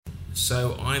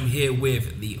So I'm here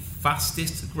with the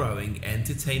fastest growing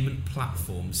entertainment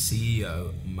platform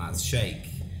CEO, Maz Sheikh.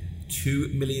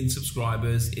 2 million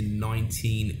subscribers in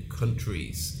 19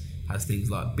 countries. Has things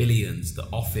like Billions, The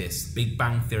Office, Big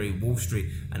Bang Theory, Wall Street,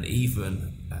 and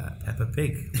even Peppa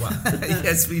Pig. Wow.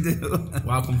 Yes, we do.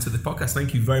 Welcome to the podcast.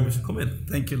 Thank you very much for coming.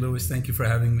 Thank you, Lewis. Thank you for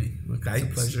having me. Okay. It's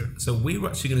a pleasure. So we were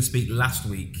actually going to speak last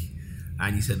week,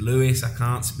 and you said, Lewis, I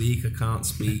can't speak.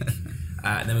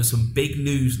 There was some big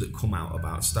news that come out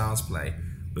about Stars Play.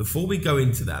 Before we go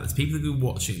into that, there's people who are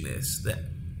watching this that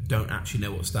don't actually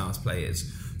know what Stars Play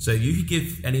is. So you could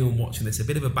give anyone watching this a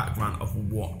bit of a background of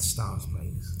what Stars Play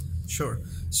is. Sure.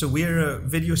 So we're a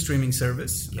video streaming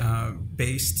service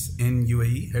based in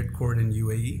UAE, headquartered in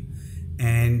UAE.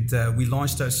 And we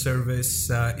launched our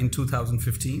service in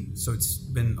 2015. So it's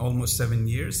been almost 7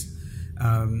 years.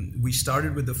 We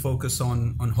started with the focus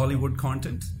on Hollywood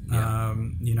content,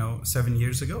 7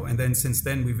 years ago. And then since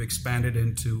then, we've expanded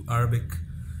into Arabic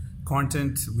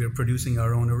content. We're producing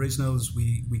our own originals.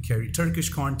 We carry Turkish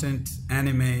content,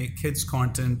 anime, kids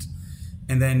content.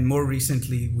 And then more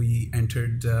recently, we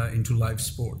entered into live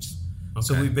sports. Okay.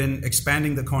 So we've been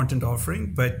expanding the content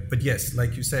offering. But yes,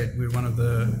 like you said, we're one of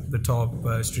the top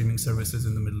streaming services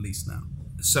in the Middle East now.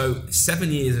 So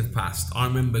 7 years have passed. I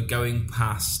remember going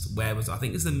past, I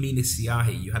think it's the Mina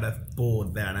Siahi. You had a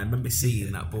board there, and I remember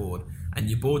seeing that board. And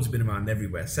your board's been around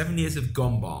everywhere. 7 years have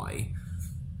gone by.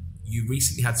 You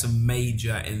recently had some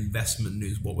major investment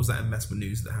news. What was that investment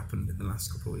news that happened in the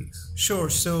last couple of weeks? Sure.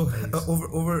 So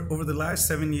over the last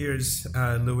 7 years,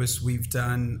 Lewis, we've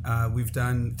done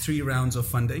 3 rounds of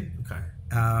funding. Okay.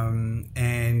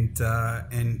 And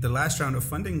the last round of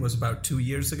funding was about 2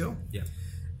 years ago. Yeah.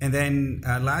 And then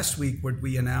last week, what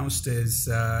we announced is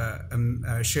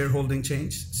a shareholding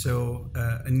change. So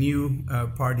a new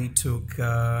party took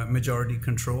majority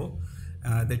control.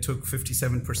 They took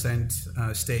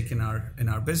 57% stake in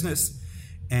our business,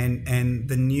 and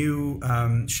the new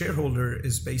shareholder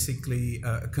is basically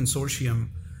a consortium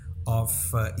of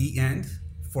E40,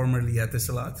 formerly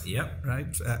Etisalat,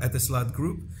 right? Etisalat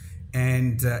Group,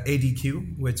 and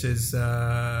ADQ, which is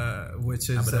Abu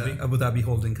Dhabi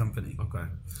holding company. Okay,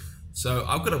 so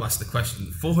I've got to ask the question: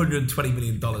 $420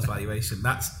 million valuation.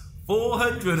 That's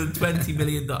 $420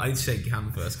 million. I'd shake your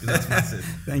hand first because that's massive.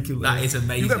 Thank you, Lewis. That is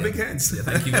amazing. You've got big hands. Yeah,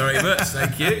 thank you very much.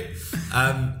 Thank you.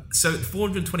 So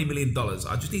 $420 million.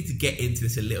 I just need to get into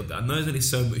this a little bit. I know there's only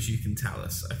so much you can tell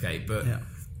us, okay? But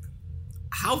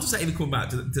how does that even come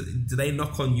about? Do they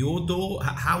knock on your door?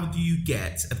 How do you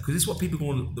get? Because this is what people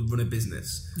want to run a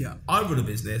business. Yeah. I run a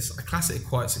business. I class it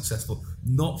quite successful.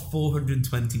 Not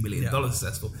 $420 million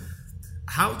successful.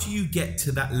 How do you get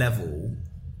to that level?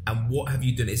 And what have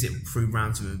you done? Is it through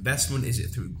rounds of investment? Is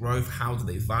it through growth? How do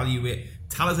they value it?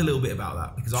 Tell us a little bit about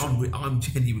that, because I'm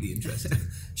genuinely interested.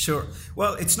 Sure.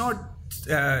 Well, it's not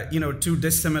too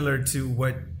dissimilar to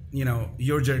what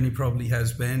your journey probably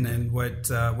has been, and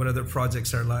what other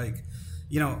projects are like.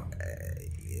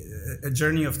 A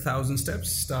journey of 1,000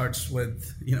 steps starts with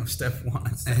step one.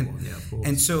 Of course.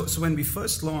 And so when we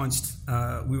first launched,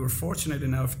 we were fortunate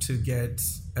enough to get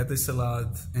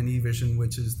Etisalat and eVision,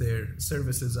 which is their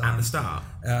services at the start.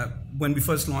 When we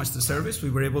first launched the service, we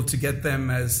were able to get them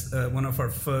as one of our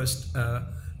first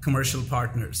commercial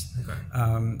partners.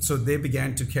 Okay. So they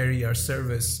began to carry our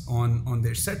service on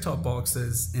their set-top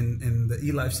boxes, in the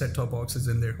eLife set-top boxes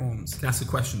in their homes. Can I ask a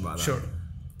question about that? Sure.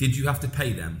 Did you have to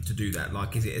pay them to do that?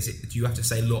 Like, do you have to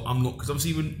say, look, I'm not, because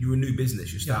obviously you're a new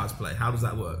business, your Stars Play. How does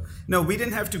that work? No, we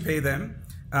didn't have to pay them.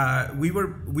 We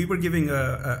were giving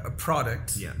a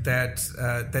product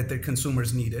that their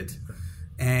consumers needed,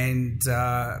 and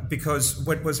because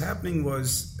what was happening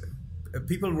was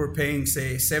people were paying,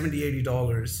 say, $70,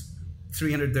 $80,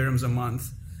 300 dirhams a month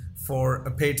for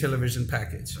a paid television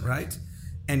package, right?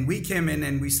 And we came in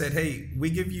and we said, hey,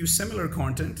 we give you similar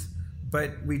content,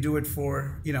 but we do it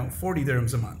for 40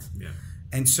 dirhams a month. Yeah.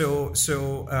 And so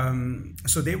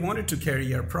they wanted to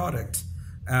carry our product.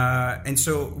 And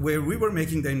so where we were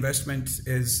making the investment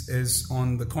is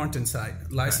on the content side,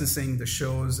 licensing the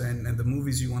shows and the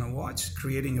movies you want to watch,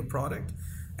 creating a product,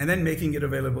 and then making it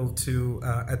available to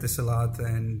Etisalat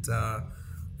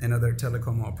and other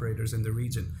telecom operators in the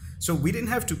region. So we didn't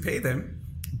have to pay them,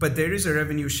 but there is a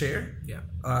revenue share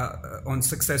on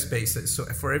success basis. So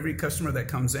for every customer that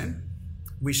comes in,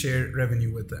 we share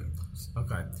revenue with them.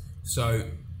 Okay. So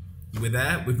we're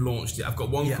there, we've launched it. I've got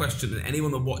one question, and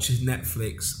anyone that watches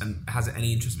Netflix and has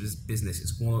any interest in this business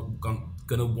is going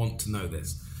to want to know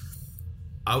this.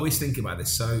 I always think about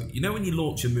this. So, when you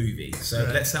launch a movie,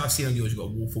 let's say I've seen on yours, you've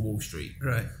got Wolf of Wall Street.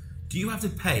 Right. Do you have to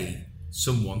pay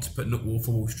someone to put Wolf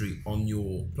of Wall Street on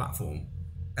your platform?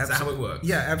 Is that how it works?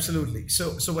 Yeah, absolutely.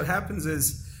 So what happens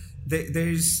is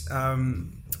there's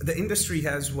the industry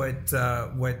has what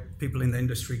people in the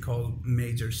industry call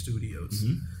major studios.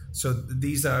 Mm-hmm. So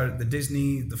these are the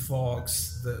Disney, the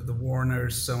Fox, the Warner,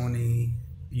 Sony,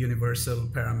 Universal,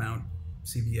 Paramount,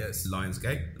 CBS,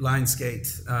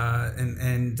 Lionsgate,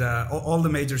 and all the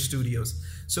major studios.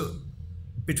 So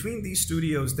between these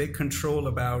studios, they control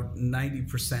about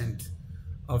 90%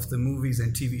 of the movies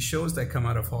and TV shows that come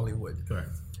out of Hollywood. Correct.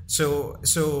 So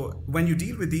when you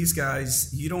deal with these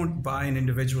guys, you don't buy an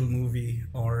individual movie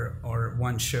or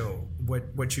one show.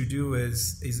 What you do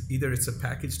is either it's a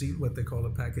package deal, what they call a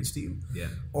package deal,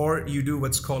 or you do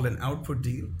what's called an output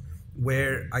deal,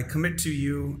 where I commit to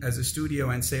you as a studio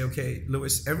and say, okay,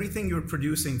 Lewis, everything you're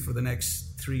producing for the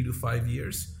next 3 to 5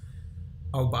 years,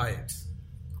 I'll buy it.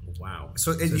 Wow.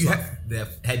 So they're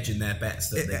hedging their bets.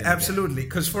 That absolutely,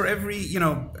 because for every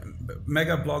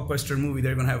mega blockbuster movie,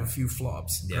 they're going to have a few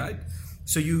flops, right?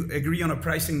 So you agree on a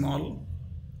pricing model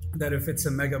that if it's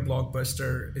a mega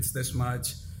blockbuster, it's this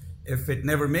much. If it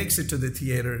never makes it to the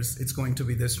theaters, it's going to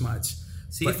be this much.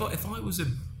 See, if I was a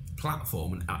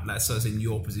platform, and let's say I was in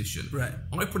your position, right,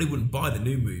 I probably wouldn't buy the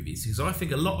new movies because I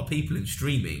think a lot of people in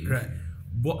streaming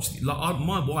watch.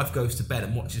 My wife goes to bed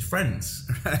and watches Friends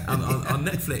on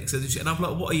Netflix, and I'm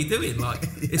like, "What are you doing?" Like,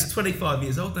 it's 25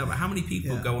 years old now. But how many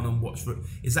people go on and watch?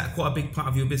 Is that quite a big part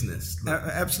of your business?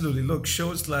 Absolutely. Look,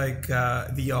 shows like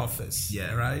The Office,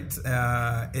 right?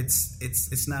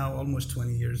 It's now almost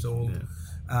 20 years old.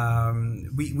 Yeah.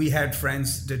 We had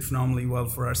Friends, did phenomenally well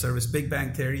for our service. Big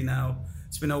Bang Theory now.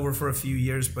 It's been over for a few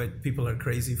years, but people are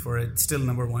crazy for it. Still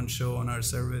 #1 show on our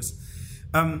service.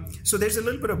 So there's a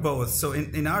little bit of both. So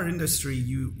in our industry,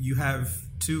 you have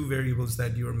two variables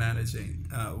that you're managing.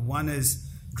 One is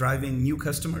driving new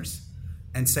customers,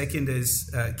 and second is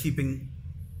keeping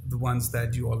the ones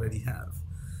that you already have.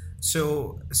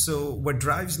 So what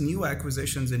drives new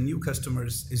acquisitions and new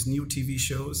customers is new TV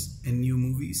shows and new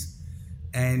movies,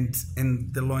 and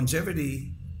the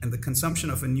longevity and the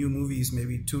consumption of a new movie is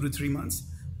maybe 2 to 3 months.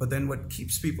 But then what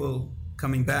keeps people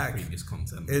coming back previous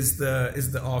content is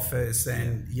the Office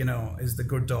and is the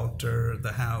Good Doctor,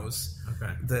 The House,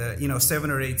 the 7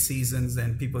 or 8 seasons,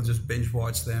 and people just binge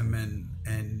watch them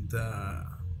and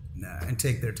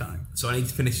take their time. So I need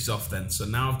to finish this off then. So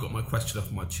now I've got my question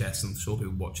off my chest. I'm sure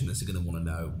people watching this are going to want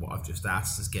to know what I've just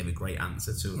asked. This gave a great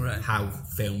answer to how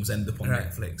films end up on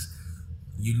Netflix.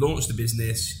 You launched the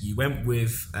business. You went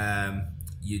with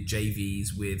your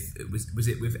JVs with was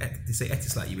it with did you say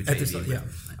Etisalat you were JV? Yeah.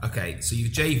 Okay, so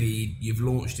you've JV'd, you've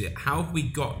launched it. How have we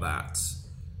got that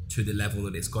to the level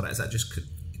that it's got at? Is that just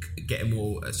getting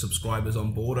more subscribers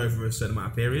on board over a certain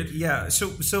amount of period? Yeah.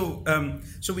 So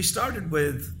we started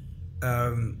with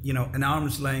an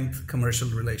arm's length commercial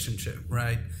relationship,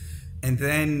 right? And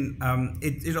then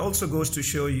it also goes to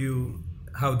show you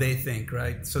how they think,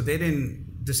 right? So they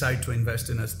didn't decide to invest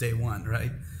in us day one,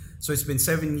 right? So it's been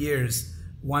 7 years.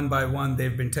 One by one,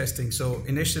 they've been testing. So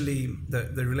initially,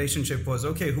 the relationship was,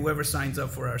 okay, whoever signs up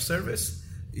for our service,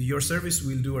 your service,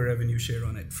 we'll do a revenue share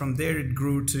on it. From there, it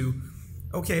grew to,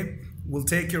 okay, we'll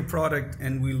take your product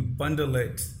and we'll bundle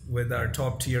it with our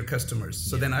top tier customers.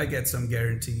 So then I get some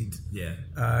guaranteed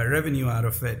revenue out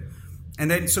of it. And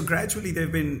then, so gradually,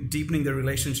 they've been deepening the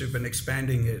relationship and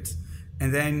expanding it.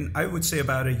 And then I would say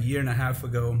about a year and a half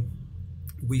ago,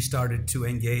 we started to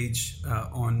engage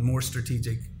on more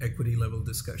strategic equity level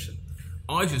discussion.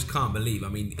 I just can't believe, I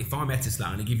mean, if I'm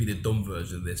Etisalat and I give you the dumb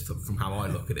version of this from how I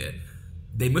look at it,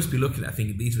 they must be looking at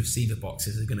thinking these receiver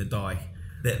boxes are going to die.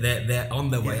 They're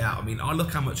on their way out. I mean, I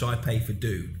look how much I pay for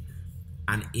Doom,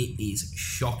 and it is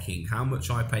shocking how much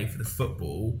I pay for the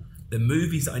football. The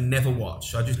movies that I never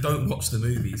watch, I just don't watch the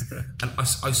movies. And I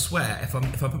swear, if I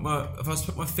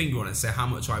put my finger on it and say how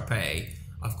much I pay,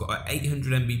 I've got an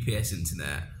 800 Mbps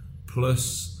internet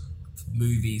plus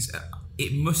movies.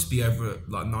 It must be over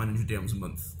like 900 dirhams a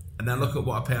month. And then look at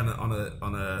what I pay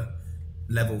on a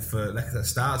level for like a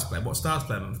Stars Play. What Stars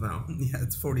Play a month now? Yeah,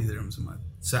 it's 40 dirhams a month.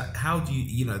 So how do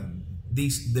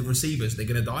the receivers, they're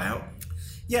going to die out?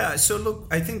 Yeah. So look,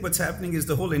 I think what's happening is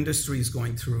the whole industry is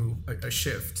going through a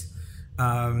shift.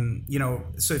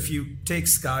 So if you take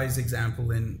Sky's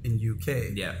example in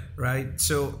UK, right?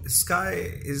 So Sky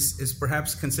is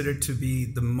perhaps considered to be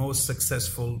the most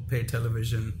successful paid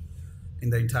television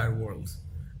in the entire world.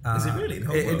 Is it really?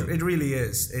 It really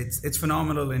is. It's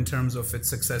phenomenal in terms of its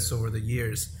success over the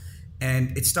years.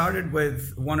 And it started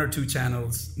with 1 or 2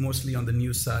 channels, mostly on the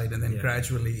news side, and then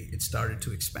gradually it started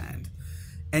to expand.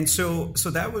 And so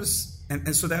that was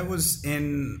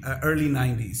in early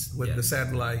 90s with the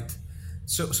satellite.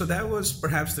 So that was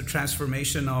perhaps the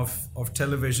transformation of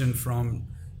television from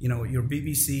your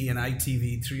BBC and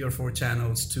ITV, 3 or 4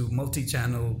 channels, to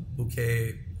multi-channel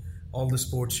bouquet, all the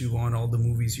sports you want, all the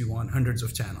movies you want, hundreds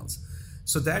of channels.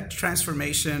 So that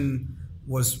transformation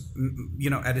was,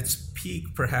 at its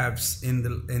peak perhaps in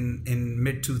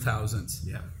mid 2000s.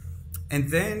 Yeah. And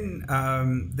then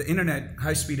the internet,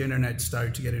 high-speed internet,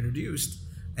 started to get introduced,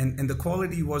 and the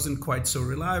quality wasn't quite so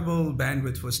reliable.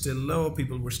 Bandwidth was still low.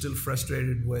 People were still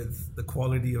frustrated with the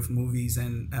quality of movies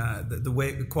and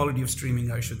the quality of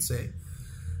streaming, I should say.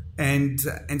 And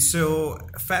so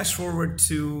fast forward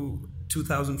to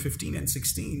 2015 and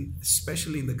 16,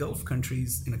 especially in the Gulf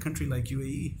countries, in a country like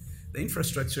UAE, the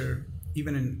infrastructure,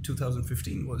 even in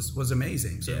 2015, was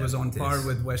amazing. So it was on par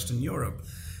with Western Europe.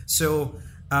 So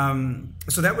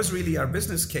that was really our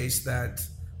business case, that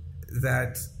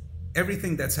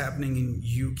everything that's happening in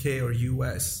UK or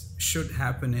US should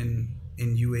happen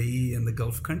in UAE and the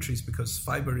Gulf countries, because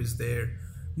fiber is there,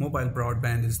 mobile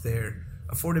broadband is there,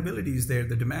 affordability is there,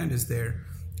 the demand is there.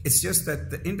 It's just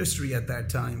that the industry at that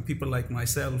time, people like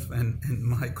myself and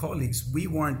my colleagues, we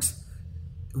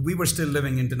were still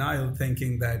living in denial,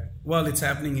 thinking that, well, it's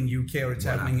happening in UK or it's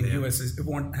happening in the US, it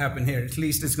won't happen here. At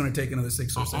least it's going to take another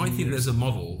 6 or 7 years. I think there's a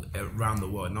model around the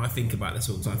world, and I think about this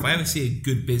all the time. If I ever see a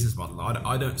good business model,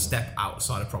 I don't step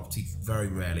outside of property, very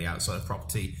rarely outside of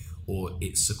property or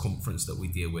its circumference that we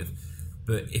deal with.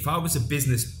 But if I was a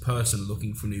business person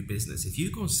looking for new business, if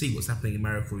you go and see what's happening in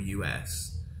America or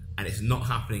US and it's not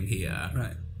happening here,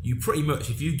 right, you pretty much,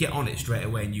 if you get on it straight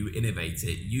away and you innovate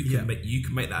it, you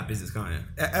can make that business, can't you?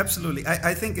 Absolutely.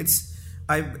 I think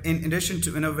in addition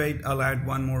to innovate, I'll add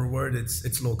one more word.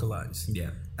 It's localized. Yeah.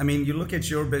 I mean, you look at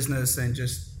your business and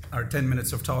just our 10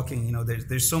 minutes of talking,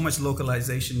 there's so much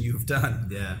localization you've done.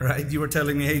 Yeah. Right. You were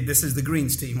telling me, hey, this is the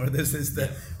greens team, or this is the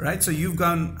right. So you've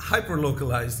gone hyper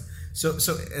localized. So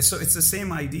it's the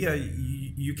same idea.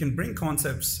 You can bring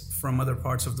concepts from other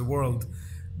parts of the world,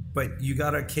 but you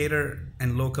gotta cater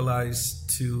and localize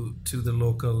to the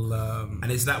local.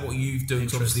 And is that what you've done?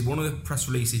 Obviously, one of the press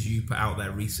releases you put out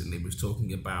there recently was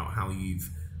talking about how you've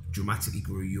dramatically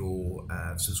grew your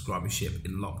subscribership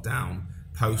in lockdown,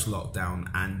 post-lockdown,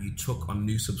 and you took on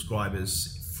new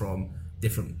subscribers from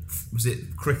different. Was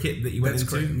it cricket that you went into?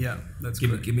 Correct. Yeah, that's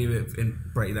correct. Give me a bit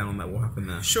of breakdown on that. What happened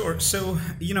there? Sure. So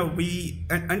we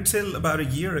until about a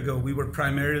year ago, we were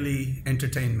primarily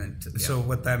entertainment. Yeah. So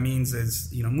what that means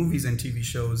is movies and TV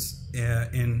shows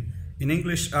in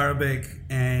English, Arabic,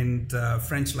 and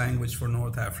French language for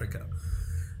North Africa.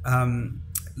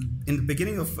 In the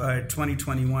beginning of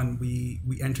 2021,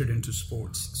 we entered into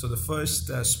sports. So the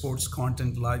first sports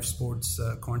content, live sports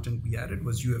content we added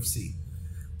was UFC.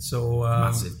 So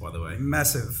massive, by the way.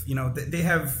 Massive. They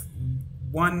have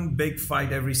one big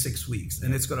fight every 6 weeks,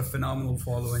 and it's got a phenomenal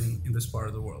following in this part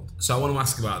of the world. So I want to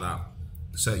ask about that.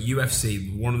 So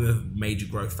UFC, one of the major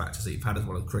growth factors that you've had as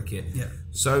well as cricket. Yeah.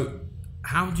 So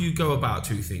how do you go about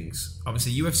two things?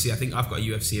 Obviously, UFC, I think I've got a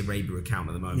UFC Arabia account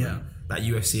at the moment. Yeah. That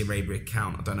UFC Arabia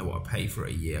account, I don't know what I pay for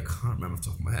it a year. I can't remember off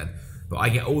the top of my head. But I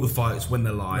get all the fights when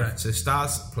they're live. Right. So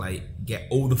Stars Play get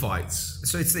all the fights.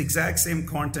 So it's the exact same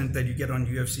content that you get on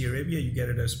UFC Arabia. You get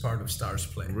it as part of Stars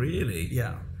Play. Really?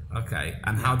 Yeah. Okay.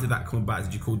 And how did that come about?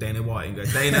 Did you call Dana White and go,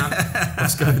 Dana,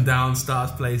 what's going down?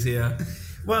 Stars Play's here.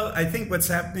 Well, I think what's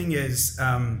happening is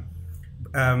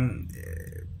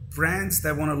brands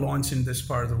that want to launch in this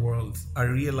part of the world are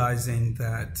realizing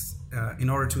that in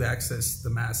order to access the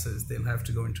masses, they'll have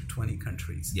to go into 20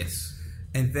 countries. Yes.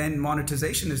 And then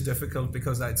monetization is difficult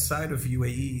because outside of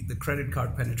UAE, the credit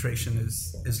card penetration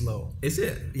is low. Is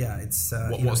it? Yeah, it's...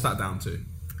 what's that down to?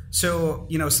 So,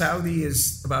 Saudi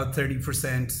is about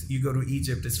 30%. You go to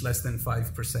Egypt, it's less than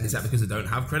 5%. Is that because they don't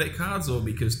have credit cards or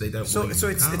because they don't want So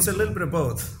it's a little bit of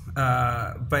both.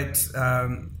 But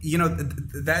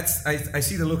that's... I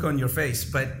see the look on your face,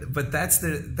 but that's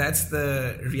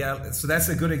the reality. So that's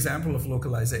a good example of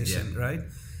localization, right?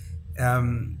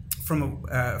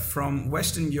 From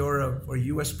Western Europe or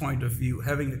US point of view,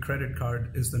 having a credit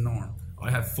card is the norm. I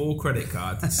have 4 credit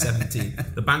cards at 17.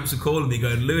 The banks are calling me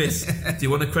going, Lewis, do you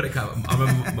want a credit card? I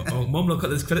remember my mum looked at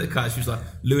this credit card. She was like,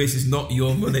 Lewis, is not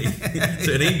your money.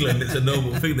 So in England, it's a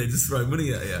normal thing. They just throw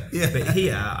money at you. Yeah. But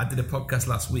here, I did a podcast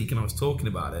last week and I was talking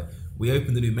about it. We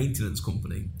opened a new maintenance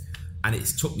company and it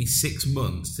took me 6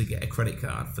 months to get a credit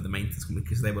card for the maintenance company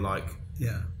because they were like,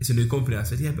 it's a new company. I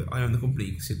said, yeah, but I own the company.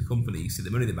 You can see the company. You see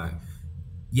the money in the bank.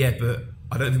 Yeah, but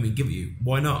I don't think we can give it you.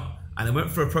 Why not? And I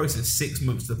went through a process of 6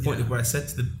 months to the point of where I said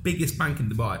to the biggest bank in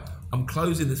Dubai, I'm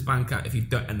closing this bank out if you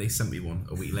don't, and they sent me one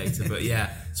a week later. But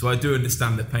yeah, so I do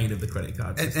understand the pain of the credit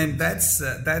card system. And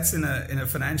that's in a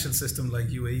financial system like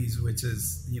UAE's, which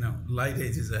is light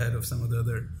ages ahead of some of the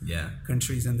other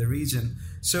countries in the region.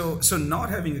 So not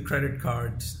having a credit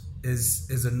card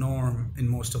is a norm in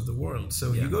most of the world.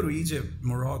 So you go to Egypt,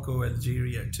 Morocco,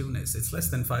 Algeria, Tunis, it's less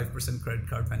than 5% credit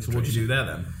card penetration. So what do you do there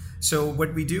then? So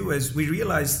what we do is we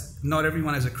realize not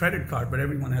everyone has a credit card, but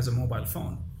everyone has a mobile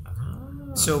phone.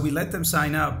 So we let them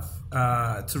sign up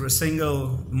through a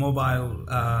single mobile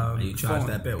and you charge phone,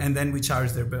 their bill. and then we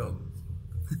charge their bill.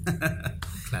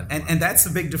 and that's a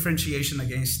big differentiation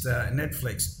against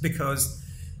Netflix, because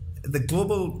the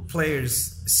global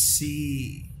players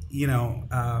see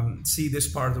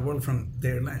this part of the world from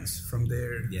their lens, from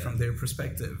their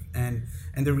perspective, and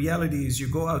the reality is, you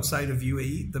go outside of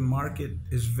UAE, the market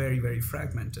is very, very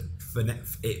fragmented. So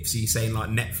you're saying like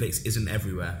Netflix isn't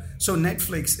everywhere. So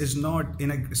Netflix is not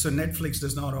Netflix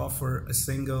does not offer a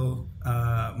single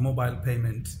mobile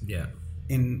payment.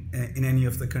 In any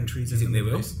of the countries. You think they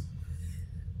will?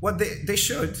 Well, they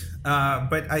should,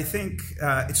 but I think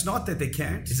it's not that they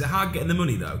can't. Is it hard getting the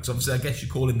money though? Because obviously, I guess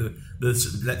you're calling the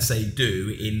let's say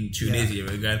in Tunisia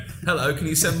and going, "Hello, can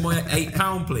you send my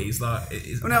 £8, please?"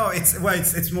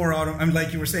 It's more auto. I mean,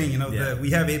 like you were saying,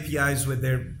 we have APIs with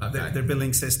their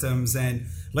billing systems, and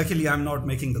luckily, I'm not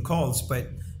making the calls, but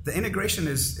the integration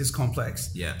is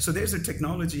complex. So there's a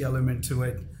technology element to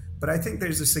it, but I think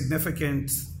there's a significant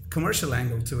commercial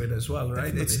angle to it as well, right?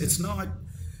 Definitely. It's not.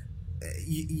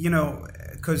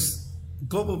 Because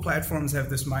global platforms have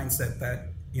this mindset that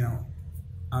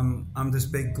I'm this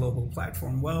big global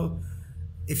platform. Well,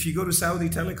 if you go to Saudi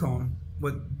Telecom,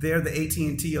 they're the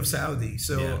AT&T of Saudi,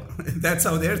 so that's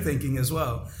how they're thinking as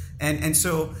well. And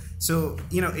so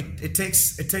it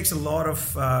takes a lot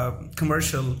of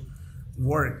commercial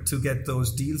work to get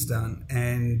those deals done,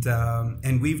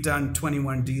 and we've done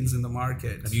 21 deals in the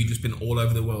market. Have you just been all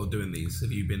over the world doing these?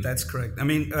 Have you been? That's correct. I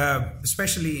mean,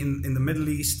 especially in the Middle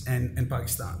East and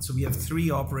Pakistan. So we have 3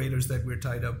 operators that we're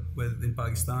tied up with in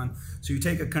Pakistan. So you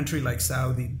take a country like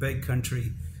Saudi, big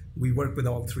country, we work with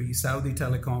all 3: Saudi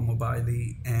Telecom,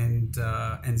 Mobily, and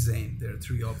Zain. There are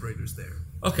 3 operators there.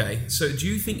 Okay, so do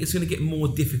you think it's going to get more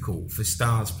difficult for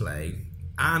Stars Play?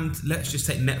 And let's just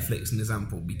take Netflix as an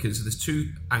example, because there's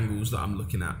 2 angles that I'm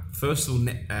looking at. First of all,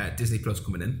 Disney Plus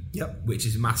coming in, which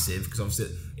is massive, because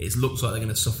obviously it looks like they're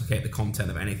going to suffocate the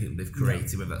content of anything that they've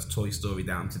created, whether that's Toy Story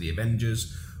down to the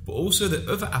Avengers. But also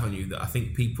the other avenue that I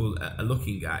think people are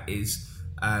looking at is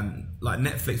like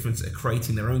Netflix, for instance, are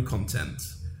creating their own content,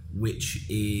 which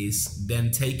is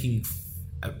then taking...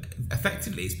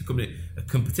 effectively, it's becoming a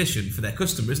competition for their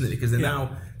customer, isn't it? Because they're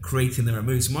now creating their own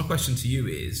movies. So my question to you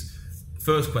is...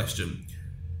 First question,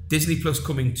 Disney Plus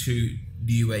coming to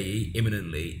the UAE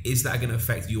imminently, is that going to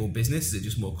affect your business? Is it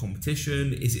just more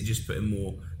competition? Is it just putting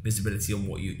more visibility on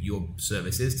what your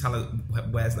service is? Tell us,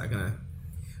 where's that going to...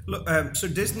 Look, so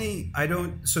Disney,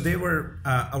 they were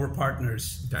our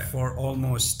partners for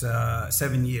almost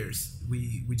 7 years.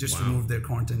 We just removed their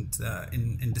content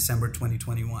in December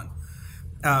 2021.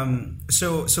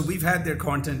 So we've had their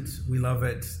content, we love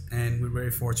it, and we're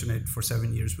very fortunate for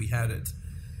 7 years we had it.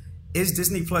 Is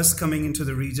Disney Plus coming into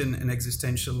the region an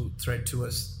existential threat to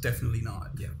us? Definitely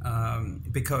not.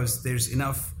 Because there's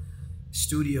enough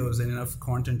studios and enough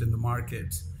content in the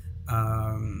market.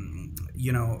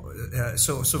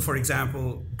 So for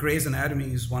example, Grey's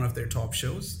Anatomy is one of their top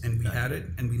shows, and we had it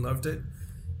and we loved it.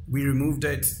 We removed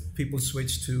it. People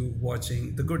switched to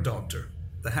watching The Good Doctor,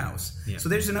 The House. So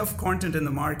there's enough content in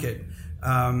the market.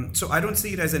 So I don't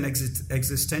see it as an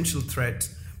existential threat,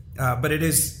 but it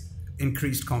is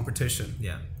increased competition.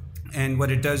 And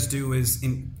what it does do is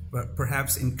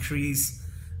perhaps increase,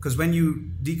 because when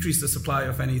you decrease the supply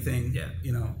of anything,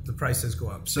 the prices go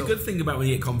up. So the good thing about when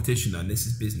you get competition, though, and this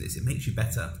is business, it makes you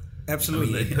better.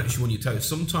 Absolutely. I mean, it puts you on your toes.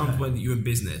 Sometimes when you're in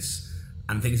business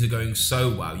and things are going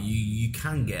so well, you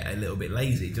can get a little bit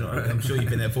lazy. Do you know what I mean? I'm sure you've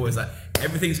been there before. It's like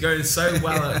everything's going so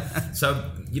well.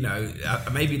 So,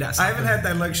 maybe that's... I haven't had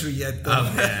that luxury yet,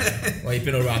 though. Well, you've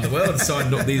been all around the world and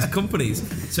signed up these companies.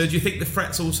 So do you think the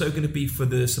threat's also going to be for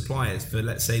the suppliers, for,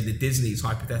 let's say, the Disneys,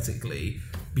 hypothetically?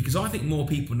 Because I think more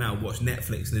people now watch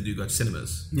Netflix than they do go to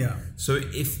cinemas. So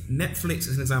if Netflix,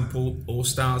 as an example, or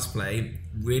Stars Play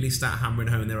really start hammering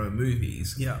home their own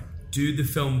movies, do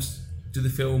the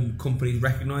film companies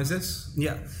recognise this?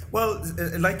 Well,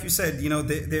 like you said,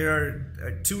 there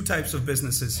are 2 types of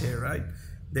businesses here, right?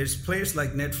 There's players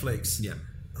like Netflix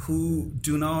who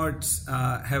do not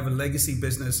have a legacy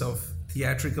business of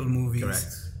theatrical movies.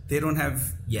 Correct. They don't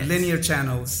have linear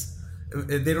channels.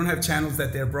 They don't have channels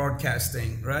that they're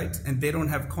broadcasting, right? And they don't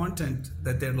have content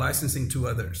that they're licensing to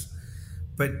others.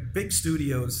 But big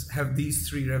studios have these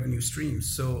three revenue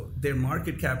streams. So their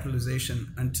market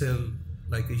capitalization until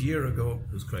like a year ago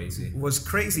was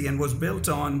crazy and was built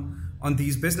on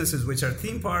these businesses, which are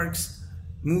theme parks,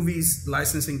 movies,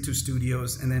 licensing to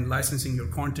studios, and then licensing your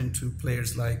content to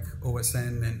players like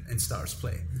OSN and Stars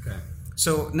Play. Okay.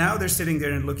 So now they're sitting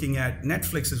there and looking at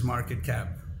Netflix's market cap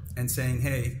and saying,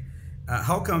 hey,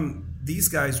 how come these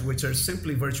guys, which are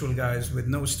simply virtual guys with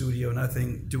no studio,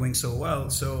 nothing, doing so well?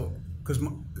 So because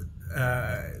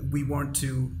we want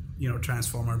to,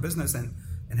 transform our business, and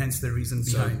hence the reason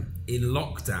behind. So in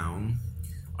lockdown,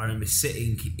 I remember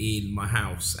sitting in my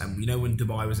house, and when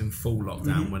Dubai was in full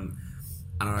lockdown, and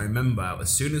I remember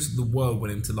as soon as the world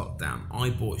went into lockdown, I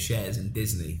bought shares in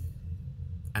Disney,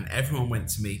 and everyone went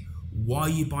to me, why are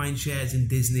you buying shares in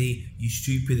Disney? You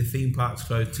stupid, the theme park's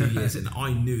closed 2 years. And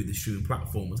I knew the streaming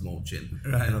platform was launching.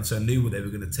 Right. And so I knew what they were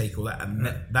going to take all that. And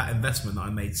that investment that I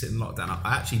made sitting in lockdown,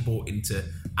 I actually bought into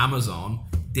Amazon,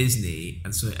 Disney,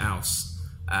 and something else.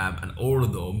 And all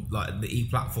of them, like the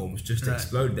e-platforms, just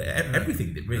exploded.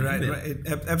 Everything did really. Right.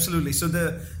 Absolutely. So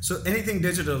anything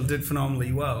digital did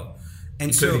phenomenally well. And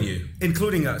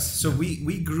including us. So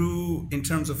we grew in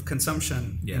terms of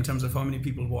consumption, in terms of how many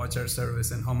people watch our service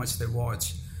and how much they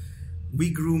watch. We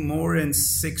grew more in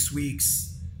 6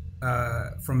 weeks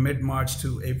from mid-March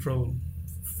to April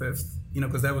 5th,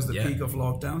 because that was the peak of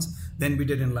lockdowns, than we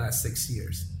did in the last 6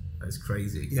 years. That's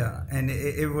crazy. Yeah, and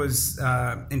it was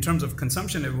in terms of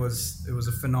consumption, it was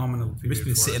a phenomenal period. You must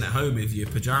be sitting at home with your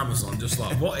pajamas on, just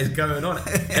like, what is going on?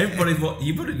 Everybody,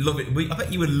 you probably love it. I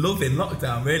bet you were loving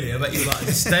lockdown, really. I bet you were like,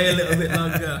 stay a little bit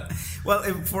longer. Well,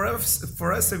 for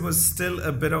us, it was still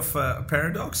a bit of a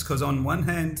paradox, because on one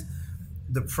hand,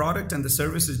 the product and the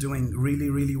service is doing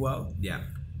really, really well. Yeah.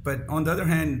 But on the other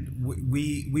hand,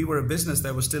 we were a business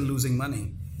that was still losing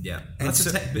money. Yeah, and that's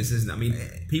a tech business, isn't it? I mean,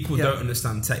 people don't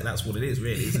understand tech. That's what it is,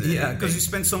 really, isn't it? Yeah, because you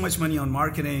spend so much money on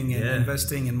marketing and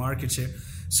investing in market share.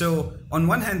 So on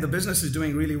one hand, the business is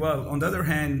doing really well. On the other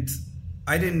hand,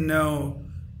 I didn't know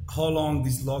how long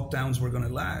these lockdowns were going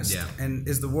to last. Yeah. And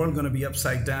is the world going to be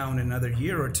upside down in another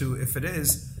year or two? If it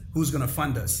is, who's going to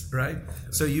fund us, right?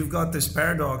 So you've got this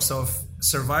paradox of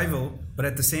survival, but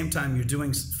at the same time, you're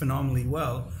doing phenomenally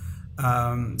well.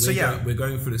 We're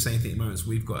going through the same thing at the moment. So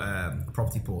we've got a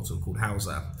property portal called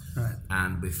Houser,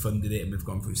 and we've funded it, and we've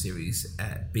gone through Series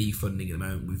B funding at the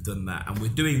moment. We've done that, and we're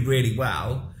doing really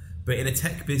well. But in a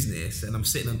tech business, and I'm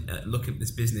sitting looking at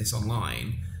this business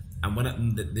online, and when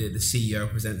the CEO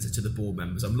presents it to the board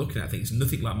members, I'm looking at it, it's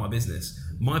nothing like my business.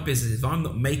 My business, if I'm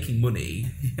not making money,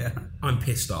 I'm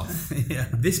pissed off.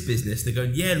 This business, they're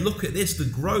going, look at this, the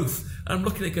growth. And I'm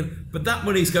looking at it going, but that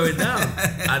money's going down.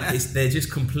 And they're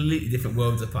just completely different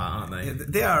worlds apart, aren't they? Yeah,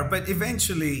 they are, but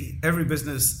eventually every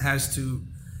business has to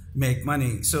make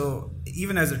money. So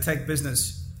even as a tech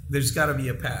business, there's got to be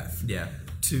a path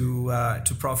to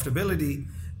profitability.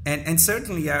 And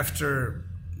certainly after,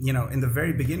 in the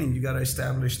very beginning, you got to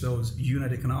establish those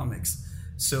unit economics.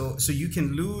 So you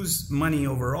can lose money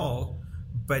overall,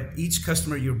 but each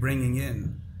customer you're bringing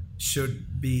in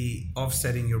should be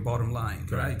offsetting your bottom line,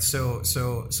 right? So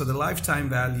the lifetime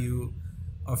value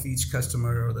of each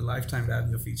customer, or the lifetime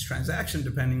value of each transaction,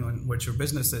 depending on what your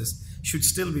business is, should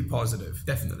still be positive.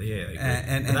 Definitely, yeah.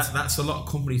 And that's a lot of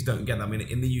companies don't get that. I mean,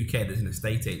 in the UK, there's an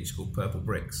estate agent called Purple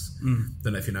Bricks.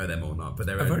 Don't know if you know them or not, but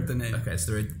I've heard the name. Okay,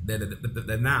 so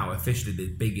they're now officially the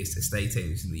biggest estate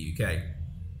agents in the UK.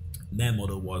 Their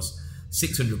model was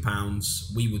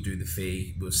 £600. We would do the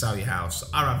fee. We'll sell your house.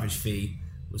 Our average fee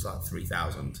was like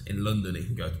 3,000. In London, it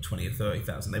can go to 20 or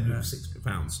 30,000. They would do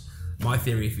 £600. My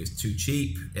theory, if it's too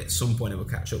cheap, at some point it will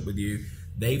catch up with you.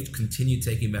 They've continued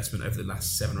taking investment over the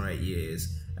last 7 or 8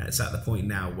 years. And it's at the point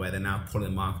now where they're now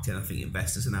pulling marketing. I think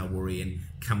investors are now worrying,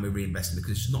 can we reinvest in it?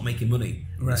 Because it's just not making money.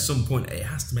 At some point, it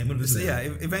has to make money, doesn't it? Yeah,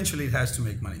 eventually it has to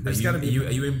make money. There's got to be. Are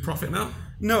you in profit now?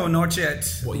 No, not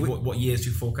yet. What years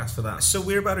do you forecast for that? So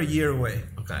we're about a year away.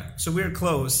 Okay. So we're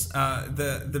close.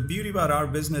 The beauty about our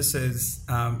business is,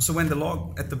 so when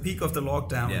at the peak of the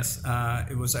lockdowns,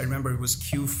 I remember it was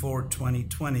Q4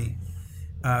 2020.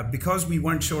 Because we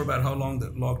weren't sure about how long the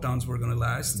lockdowns were going to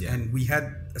last, and we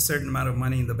had a certain amount of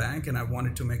money in the bank, and I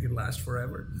wanted to make it last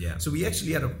forever. So we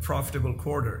actually had a profitable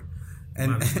quarter.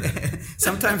 And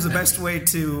sometimes the best way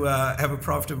to have a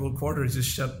profitable quarter is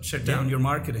just shut down your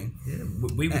marketing. Yeah,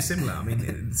 we were similar. I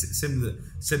mean, it's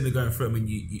similar going through. I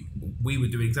mean, we were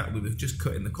doing exactly. We were just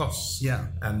cutting the costs. Yeah.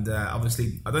 And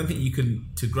obviously, I don't think you can,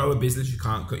 to grow a business, you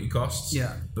can't cut your costs.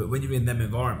 Yeah. But when you're in them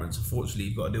environments, unfortunately,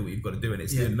 you've got to do what you've got to do, and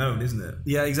it's still known, isn't it?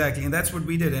 Yeah, exactly. And that's what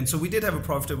we did. And so we did have a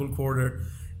profitable quarter.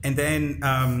 And then,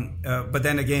 but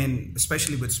then again,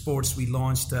 especially with sports, we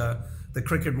launched the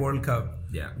Cricket World Cup,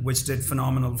 which did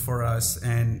phenomenal for us,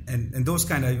 and those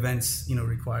kind of events,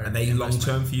 require. Are they long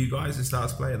term for you guys as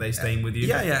Stars Play? Are they staying with you?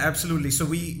 Yeah, absolutely. So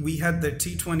we had the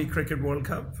T20 Cricket World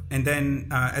Cup, and then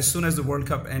as soon as the World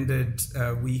Cup ended,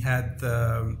 we had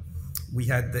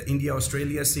the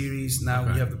India-Australia series. Now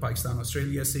we have the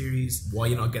Pakistan-Australia series. Why are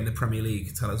you not getting the Premier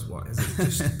League? Tell us what. Is it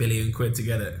just £1 billion to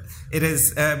get it? It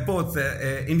is both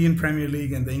the Indian Premier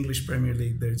League and the English Premier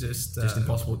League. They're just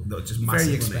impossible. Just massive very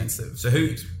money. expensive. So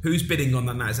who's bidding on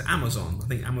that now? Is it Amazon? I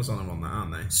think Amazon are on that,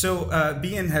 aren't they? So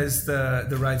beIN has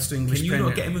the rights to English Can you Premier.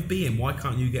 not get him with beIN? Why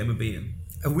can't you get him with beIN?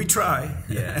 We try.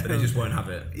 Yeah, but they just won't have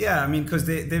it. Yeah, I mean, because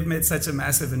they've made such a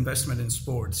massive investment in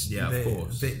sports. Yeah, of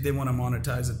course. They want to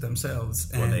monetize it themselves.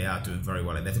 Well, they are doing very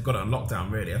well. They've got it on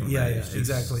lockdown, really, haven't they? Yeah,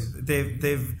 exactly.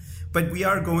 But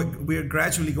we're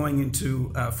gradually going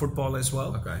into football as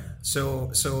well. Okay.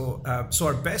 So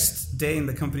our best day in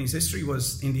the company's history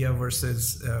was India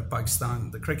versus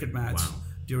Pakistan, the cricket match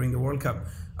during the World Cup.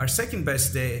 Our second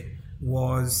best day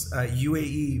was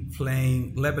UAE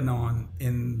playing Lebanon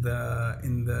in the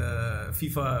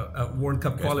FIFA World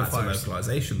Cup qualifiers. Back to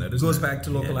localization, though, doesn't it? Goes back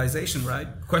to localization, right?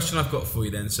 Question I've got for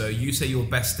you then. So you say your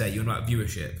best day, you're not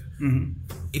viewership. Mm-hmm.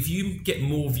 If you get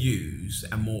more views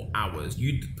and more hours,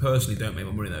 you personally don't make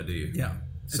more money though, do you? Yeah.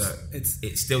 So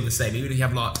it's still the same. Even if you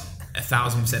have like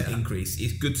 1,000% increase,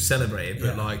 it's good to celebrate it,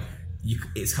 but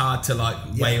it's hard to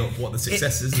weigh up what the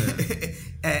success is, isn't it?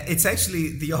 It's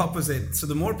actually the opposite. So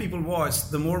the more people watch,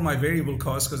 the more my variable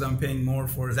costs because I'm paying more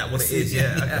for it. Is that what it is?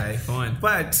 Yeah. Okay, fine.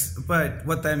 But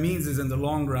what that means is in the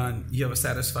long run, you have a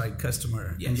satisfied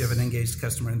customer and you have an engaged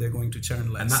customer, and they're going to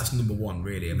churn less. And that's number one,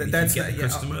 really. I mean, if you get the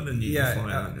customer, then you're fine,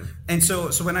 aren't you? And so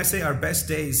when I say our best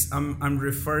days, I'm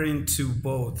referring to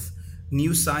both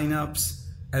new signups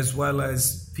as well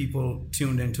as people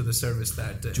tuned into the service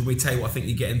that day. Do we tell you what I think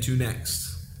you get into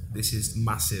next? This is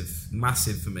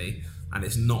massive for me, and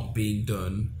it's not being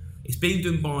done. It's being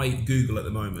done by Google at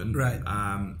the moment, right?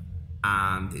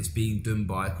 And it's being done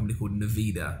by a company called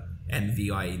Nvidia,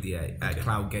 NVIDIA,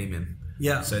 cloud gaming.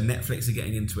 Yeah. So Netflix are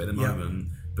getting into it at the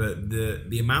moment, but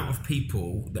the amount of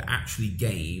people that actually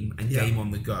game and game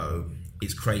on the go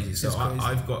is crazy. So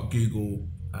I've got Google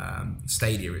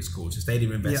Stadia, it's called. So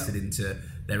Stadia invested into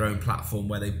their own platform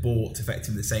where they bought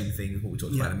effectively the same thing as what we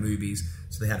talked about in movies.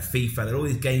 So they had FIFA, there are all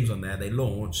these games on there. They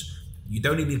launched. You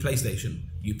don't need a PlayStation.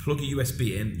 You plug a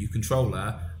USB in, you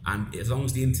controller, and as long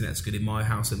as the internet's good. In my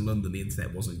house in London, the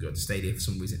internet wasn't good. Stadia for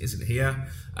some reason isn't here,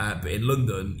 but in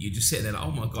London, you just sit there like,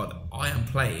 oh my god, I am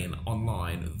playing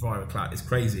online via a cloud. It's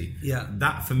crazy. Yeah,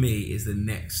 that for me is the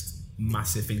next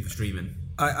massive thing for streaming.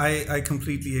 I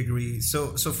completely agree.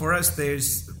 So for us,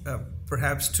 there's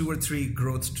perhaps 2 or 3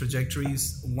 growth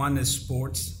trajectories. One is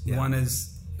sports. One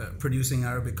is producing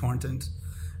Arabic content.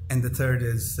 And the third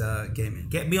is gaming.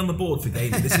 Get me on the board for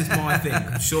gaming. This is my thing.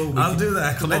 I'm sure I'll do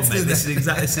that. Come on, mate. This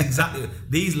is exactly.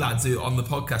 These lads who are on the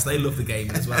podcast, they love the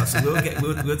gaming as well. So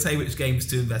we'll tell you which games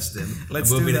to invest in.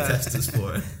 We'll be the testers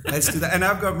for it. Let's do that. And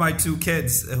I've got my 2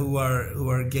 kids who are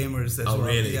gamers as well. Oh,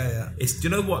 really? Yeah. Do you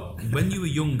know what? When you were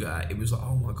younger, it was like,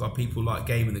 oh my god, people like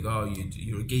gaming. They go, oh,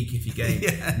 you're a geek if you game.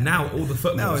 Now all the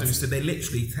footballers, so they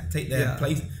literally take their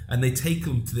place and they take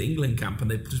them to the England camp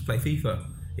and they just play FIFA.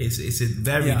 It's a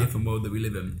very different world that we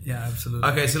live in. Yeah, absolutely.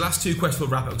 Okay, so last 2 questions for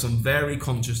wrap up, because I'm very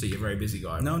conscious that you're a very busy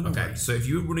guy. No. Okay, worries. so if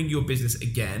you were running your business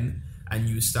again and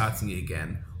you were starting it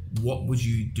again, what would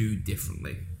you do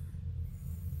differently?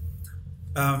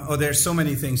 There's so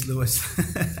many things, Lewis.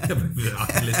 I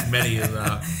can list many as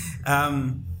well.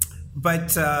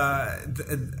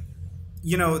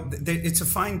 It's a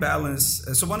fine balance.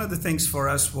 So one of the things for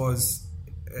us was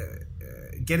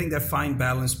getting that fine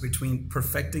balance between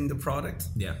perfecting the product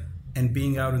and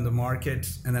being out in the market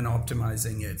and then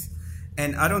optimizing it.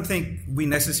 And I don't think we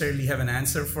necessarily have an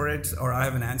answer for it, or I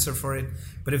have an answer for it.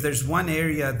 But if there's one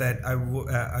area that I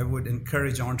would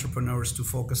encourage entrepreneurs to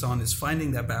focus on, is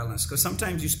finding that balance. Because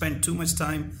sometimes you spend too much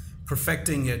time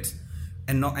perfecting it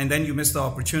and then you miss the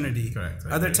opportunity. Correct.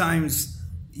 Other times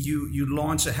you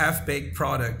launch a half-baked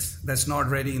product that's not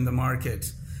ready in the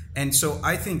market. And so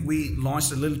I think we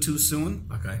launched a little too soon.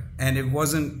 Okay. And it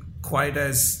wasn't quite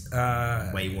as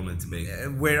where you wanted it to be,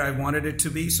 where I wanted it to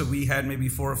be. So we had maybe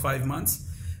 4 or 5 months.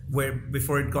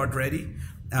 before it got ready.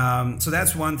 So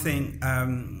that's one thing.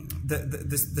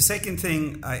 The second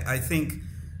thing, I think,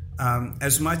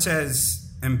 as much as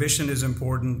ambition is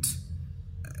important,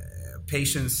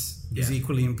 patience is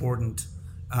equally important.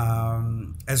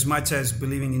 As much as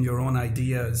believing in your own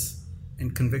ideas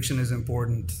and conviction is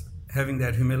important, having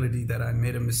that humility that I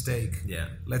made a mistake. Yeah.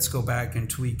 Let's go back and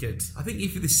tweak it. I think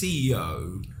if you're the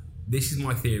CEO, this is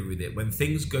my theory with it. When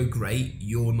things go great,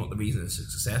 you're not the reason it's a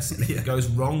success. And if it goes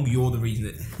wrong, you're the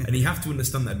reason. And you have to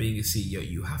understand that being a CEO,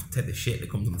 you have to take the shit that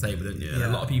comes on the table, don't you? And a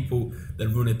lot of people that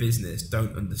run a business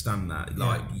don't understand that.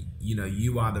 Like,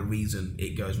 you are the reason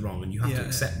it goes wrong, and you have to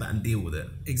accept that and deal with it.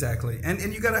 Exactly. And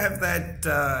you got to have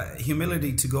that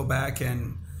humility to go back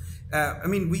and,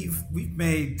 we've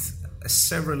made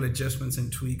several adjustments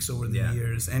and tweaks over the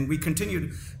years, and we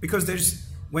continued, because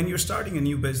when you're starting a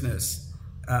new business,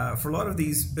 for a lot of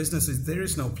these businesses, there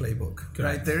is no playbook,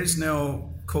 right? There is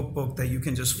no cookbook that you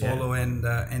can just follow, and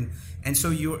so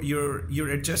you're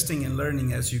adjusting and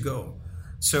learning as you go.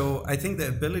 So I think the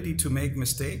ability to make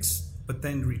mistakes, but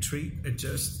then retreat,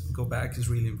 adjust, go back is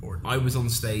really important. I was on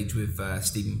stage with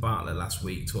Stephen Bartlett last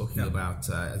week talking about,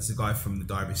 it's a guy from the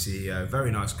Diary CEO, very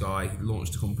nice guy. He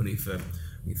launched a company for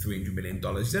 $300 million.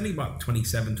 He's only about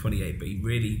 27, 28, but he's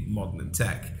really modern and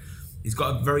tech. He's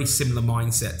got a very similar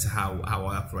mindset to how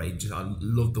I operate. I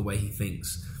love the way he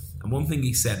thinks. And one thing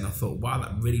he said, and I thought, wow,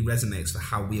 that really resonates for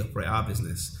how we operate our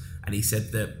business. And he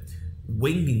said that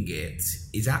winging it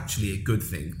is actually a good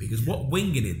thing, because what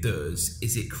winging it does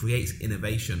is it creates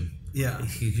innovation. Yeah.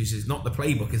 Because it's not, the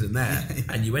playbook isn't there.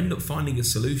 And you end up finding a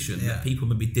solution that people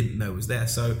maybe didn't know was there.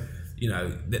 So,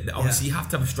 obviously you have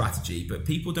to have a strategy, but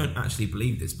people don't actually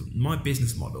believe this. But my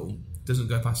business model doesn't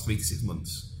go past 3 to 6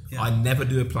 months. I never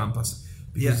do a plan past,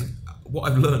 because what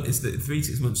I've learned is that in 3 to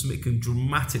 6 months something can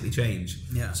dramatically change.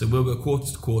 So we'll go quarter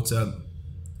to quarter,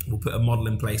 we'll put a model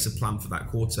in place, a plan for that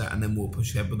quarter, and then we'll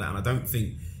push ahead with that. And I don't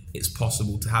think it's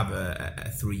possible to have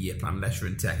a 3-year plan unless you're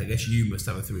in tech. I guess you must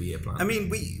have a 3-year plan. I mean,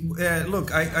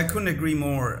 look, I couldn't agree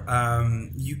more.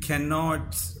 You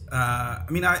cannot.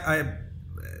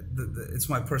 It's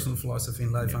my personal philosophy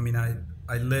in life. I mean,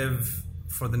 I live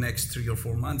for the next 3 or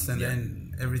 4 months, and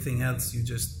then everything else you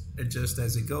just adjust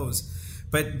as it goes.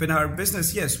 But our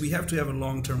business, yes, we have to have a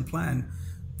long-term plan,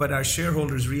 but our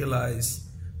shareholders realize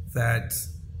that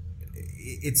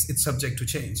it's subject to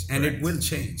change, and it will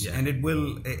change, and it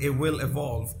will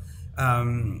evolve.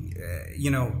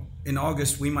 In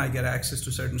August we might get access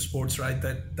to certain sports right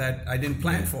that I didn't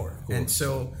plan for, and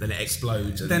so then it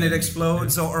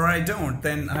explodes. Or I don't.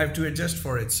 Then I have to adjust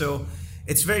for it. So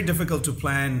it's very difficult to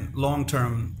plan long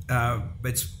term.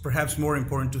 But it's perhaps more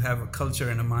important to have a culture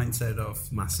and a mindset of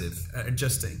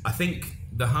adjusting. I think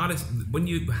the hardest, when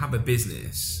you have a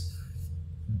business,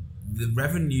 the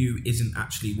revenue isn't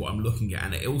actually what I'm looking at,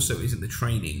 and it also isn't the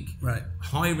training. Right.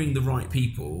 Hiring the right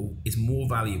people is more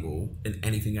valuable than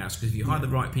anything else, because if you hire the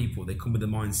right people, they come with the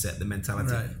mindset, the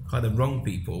mentality. Right. Hire the wrong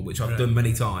people, which I've done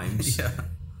many times,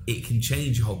 it can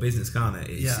change your whole business, can't it?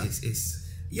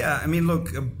 Yeah, I mean, look,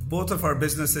 both of our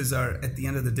businesses are, at the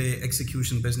end of the day,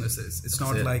 execution businesses. It's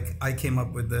not like I came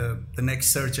up with the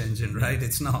next search engine, right?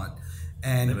 It's not.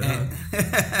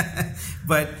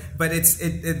 But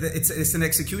it's an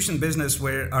execution business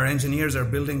where our engineers are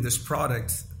building this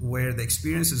product where the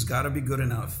experience has got to be good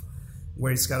enough,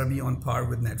 where it's got to be on par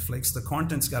with Netflix. The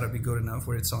content's got to be good enough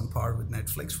where it's on par with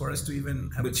Netflix for us to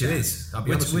even have a chance. Which it is. I'll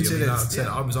be honest with you.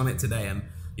 I was on it today, and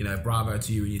bravo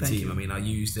to you and your team. I mean, I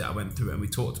used it. I went through it, and we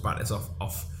talked about this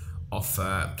off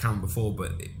camera before.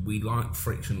 But we like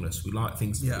frictionless. We like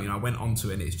things. I went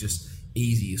onto it, and it's just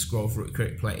easy. You scroll through it,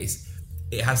 click play.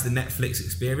 It has the Netflix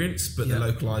experience, but the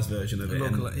localized version of it.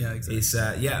 Exactly. It's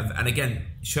and again,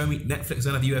 show me Netflix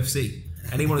don't have UFC.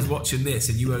 Anyone who's watching this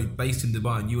and you are based in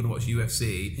Dubai and you want to watch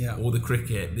UFC or the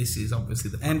cricket, this is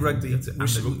obviously the and rugby.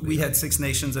 We had Six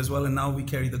Nations as well, and now we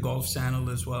carry the golf channel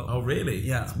as well. Oh, really?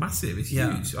 Yeah, it's massive. It's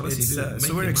huge. Honestly,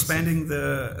 so we're expanding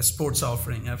the sports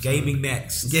offering. Absolutely.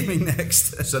 Gaming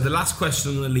next. So the last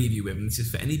question I'm going to leave you with, and this is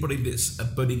for anybody that's a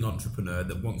budding entrepreneur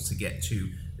that wants to get to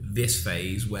this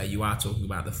phase where you are talking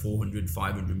about the 400,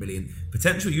 500 million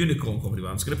potential unicorn company.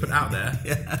 I'm just going to put it out there.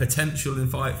 Potential in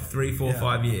 3, 4,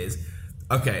 5 years.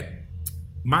 Okay,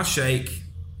 Maz Sheikh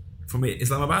from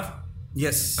Islamabad?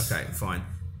 Yes. Okay, fine.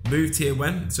 Moved here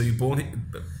when? So you born here?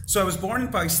 So I was born in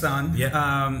Pakistan.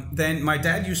 Yeah. Then my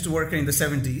dad used to work in the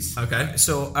 70s. Okay.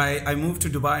 So I moved to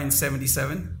Dubai in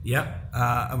 77. Yeah.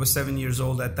 I was 7 years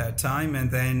old at that time, and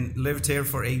then lived here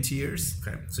for 8 years.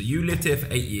 Okay. So you lived here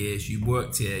for 8 years. You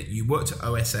worked here. You worked at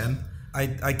OSN.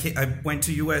 I went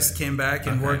to US, came back,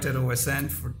 and worked at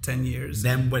OSN for 10 years.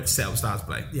 Then went to set up Stars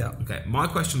Play. Yeah. Okay. My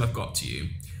question I've got to you,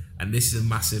 and this is a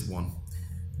massive one.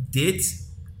 Did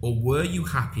or were you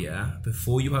happier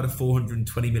before you had a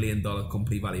 $420 million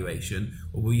company valuation,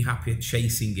 or were you happier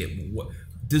chasing it? What,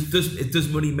 does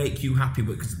money make you happy?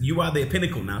 Because you are the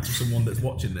pinnacle now to someone that's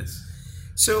watching this.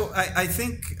 So I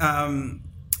think...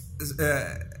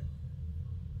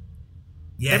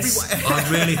 yes,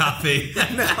 I'm really happy.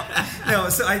 no.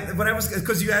 So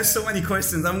because you asked so many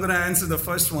questions, I'm going to answer the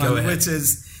first one, which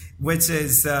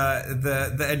is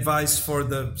the advice for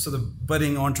the sort of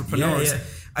budding entrepreneurs. Yeah.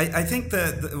 I think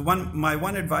my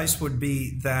one advice would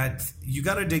be that you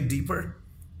got to dig deeper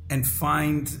and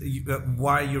find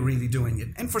why you're really doing it.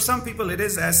 And for some people, it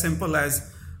is as simple as,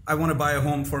 I want to buy a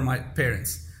home for my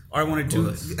parents. Or I want to do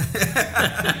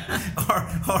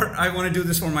or I want to do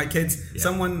this for my kids. Yeah.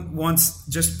 Someone wants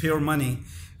just pure money.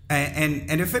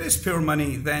 And if it is pure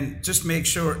money, then just make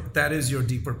sure that is your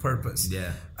deeper purpose.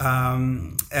 Yeah.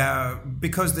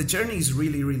 Because the journey is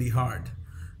really, really hard.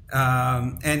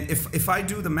 And if I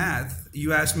do the math,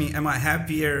 you ask me, am I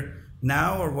happier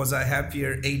now or was I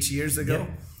happier 8 years ago?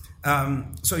 Yeah.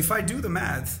 So if I do the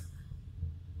math,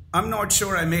 I'm not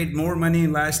sure I made more money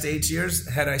in the last 8 years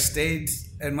had I stayed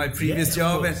at my previous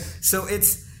job. And so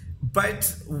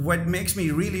but what makes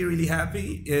me really, really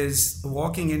happy is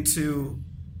walking into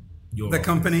the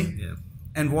company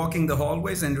and walking the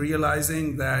hallways and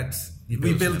realizing that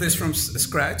we built this from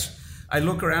scratch. I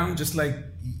look around, just like,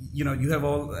 you have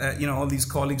all these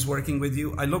colleagues working with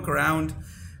you. I look around,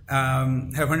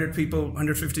 have 100 people,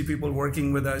 150 people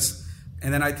working with us.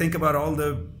 And then I think about all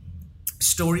the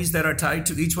stories that are tied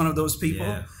to each one of those people.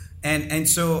 Yeah. And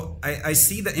so I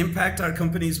see the impact our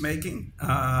company is making.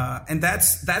 And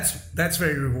that's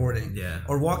very rewarding. Yeah.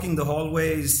 Or walking the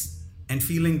hallways and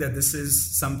feeling that this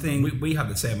is something. We have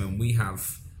the same, and we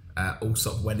have all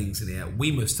sort of weddings in here.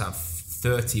 We must have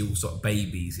 30 all sort of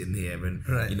babies in here, and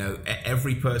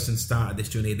every person started this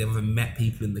journey. They've ever met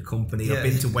people in the company. Yeah. I've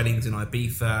been to weddings in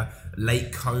Ibiza,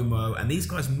 Lake Como, and these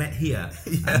guys met here.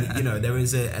 Yeah. And there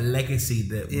is a legacy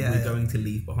that we're going to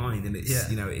leave behind, and it's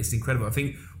it's incredible. I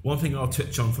think one thing I'll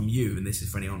touch on from you, and this is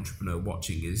for any entrepreneur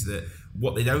watching, is that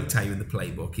what they don't tell you in the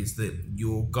playbook is that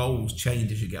your goals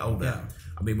change as you get older. Yeah.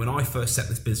 I mean, when I first set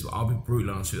this business, I'll be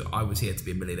brutally honest with you, I was here to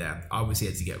be a millionaire. I was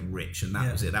here to get rich, and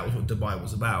that was it. That was what Dubai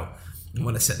was about. And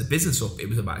when I set the business up, it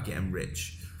was about getting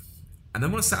rich. And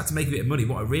then when I started to make a bit of money,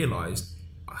 what I realised,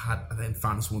 I then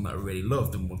found someone that I really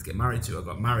loved and wanted to get married to. I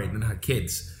got married and then had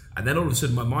kids. And then all of a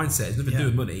sudden, my mindset is nothing to do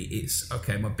with money. It's,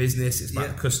 okay, my business, it's about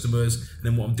the customers. And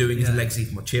then what I'm doing is a legacy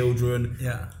for my children.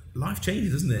 Yeah. Life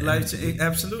changes, doesn't it?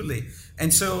 Absolutely.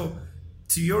 And so,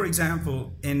 to your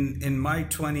example, in my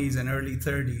 20s and early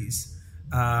 30s,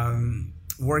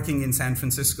 working in San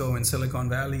Francisco and Silicon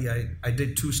Valley, I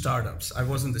did 2 startups. I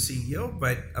wasn't the CEO,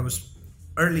 but I was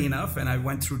early enough, and I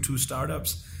went through 2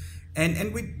 startups,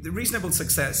 and with reasonable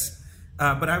success.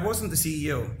 But I wasn't the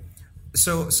CEO,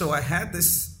 so I had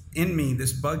this in me,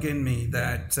 this bug in me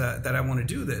that I want to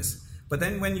do this. But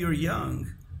then when you're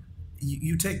young,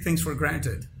 you take things for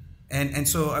granted, and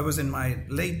so I was in my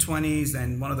late 20s,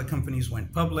 and one of the companies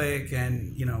went public,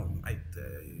 and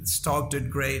stock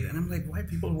did great, and I'm like, why are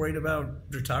people worried about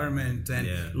retirement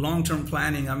and long-term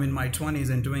planning? I'm in my 20s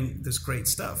and doing this great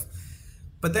stuff.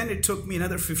 But then it took me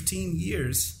another 15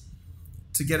 years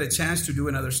to get a chance to do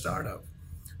another startup.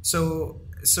 So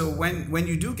when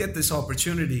you do get this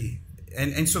opportunity,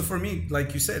 and so for me,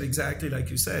 like you said, exactly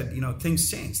like you said, things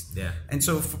changed. Yeah. And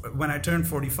so when I turned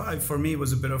 45, for me it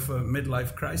was a bit of a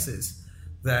midlife crisis.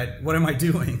 That what am I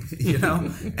doing?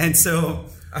 And so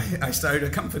I started a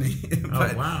company.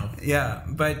 But, oh wow! Yeah,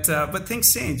 but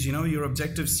things change. Your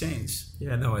objectives change.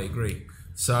 Yeah, no, I agree.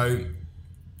 So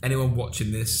anyone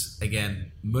watching this,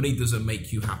 again, money doesn't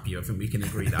make you happier. I think we can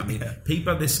agree that. I mean,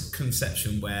 people have this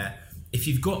conception where if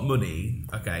you've got money,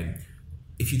 okay,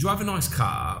 if you drive a nice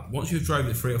car, once you've drove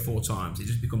it 3 or 4 times, it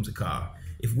just becomes a car.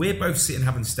 If we're both sitting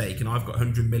having steak and I've got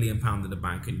 £100 million in the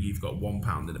bank and you've got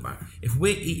 £1 in the bank, if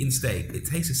we're eating steak, it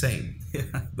tastes the same.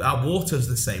 Yeah. Our water's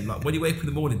the same. Like when you wake up in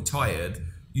the morning tired,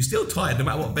 you're still tired no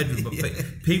matter what bedroom.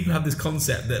 But people have this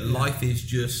concept that life is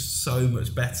just so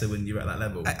much better when you're at that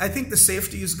level. I think the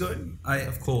safety is good.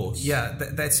 Of course. Yeah,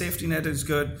 that safety net is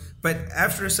good. But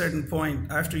after a certain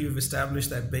point, after you've established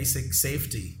that basic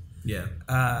safety,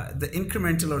 the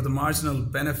incremental or the marginal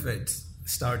benefit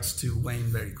starts to wane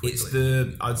very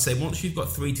quickly. I'd say once you've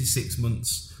got 3 to 6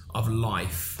 months of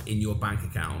life in your bank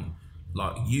account,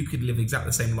 like you could live exactly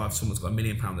the same life someone's got £1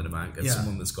 million in the bank and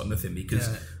someone that's got nothing, because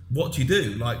what do you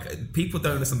do? Like people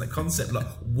don't understand that concept. Like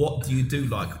what do you do?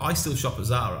 Like I still shop at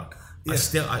Zara.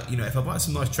 If I buy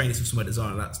some nice trainers from somewhere at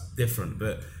Zara, that's different.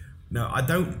 But No, I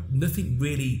don't. Nothing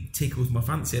really tickles my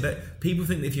fancy. People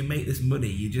think that if you make this money,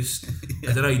 you just,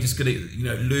 I don't know, you're just gonna,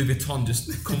 Louis Vuitton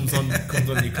just comes on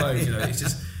your clothes. It's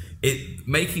just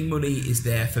making money is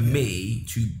there for me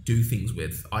to do things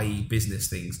with, i.e., business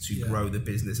things to grow the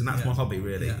business, and that's my hobby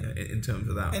really in terms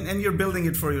of that. And you're building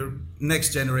it for your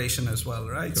next generation as well,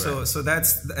 right? Correct. So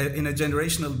that's in a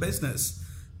generational business.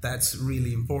 That's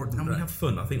really important. And we have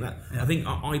fun. I think that. Yeah. I think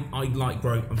I like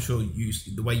growing. I'm sure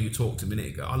the way you talked a minute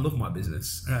ago. I love my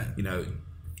business. Right.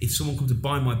 If someone comes to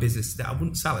buy my business today, I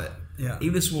wouldn't sell it. Yeah.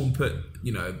 Even if someone put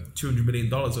 $200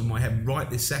 million on my head right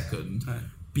this second,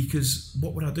 because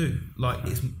what would I do?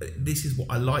 This is what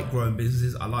I like: growing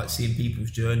businesses. I like seeing people's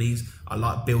journeys. I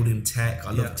like building tech.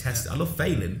 I love testing. I love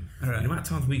failing. Right. The amount of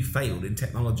times we failed in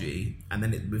technology and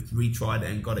then we've retried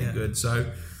it and got it good.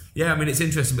 So. Yeah, I mean, it's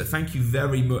interesting, but thank you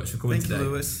very much for coming today. Thank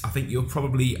you, Lewis. I think you're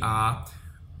probably our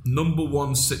number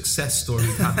one success story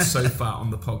we've had so far on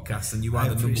the podcast, and you are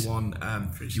the number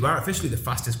one. You are officially the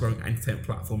fastest growing entertainment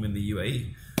platform in the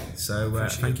UAE. So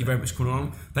thank you very much for coming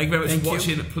on. Thank you very much for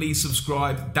watching. Please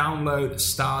subscribe, download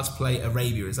Stars Play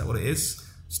Arabia. Is that what it is?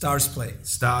 Stars Play.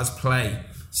 Stars Play.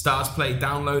 Stars Play,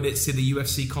 download it, see the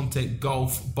UFC content,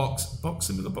 golf,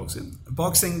 boxing, we got boxing?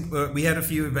 Boxing, we had a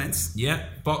few events. Yeah,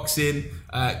 boxing,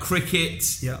 cricket,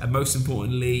 and most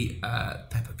importantly,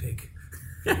 Peppa Pig.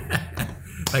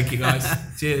 Thank you guys.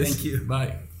 Cheers. Thank you.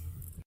 Bye.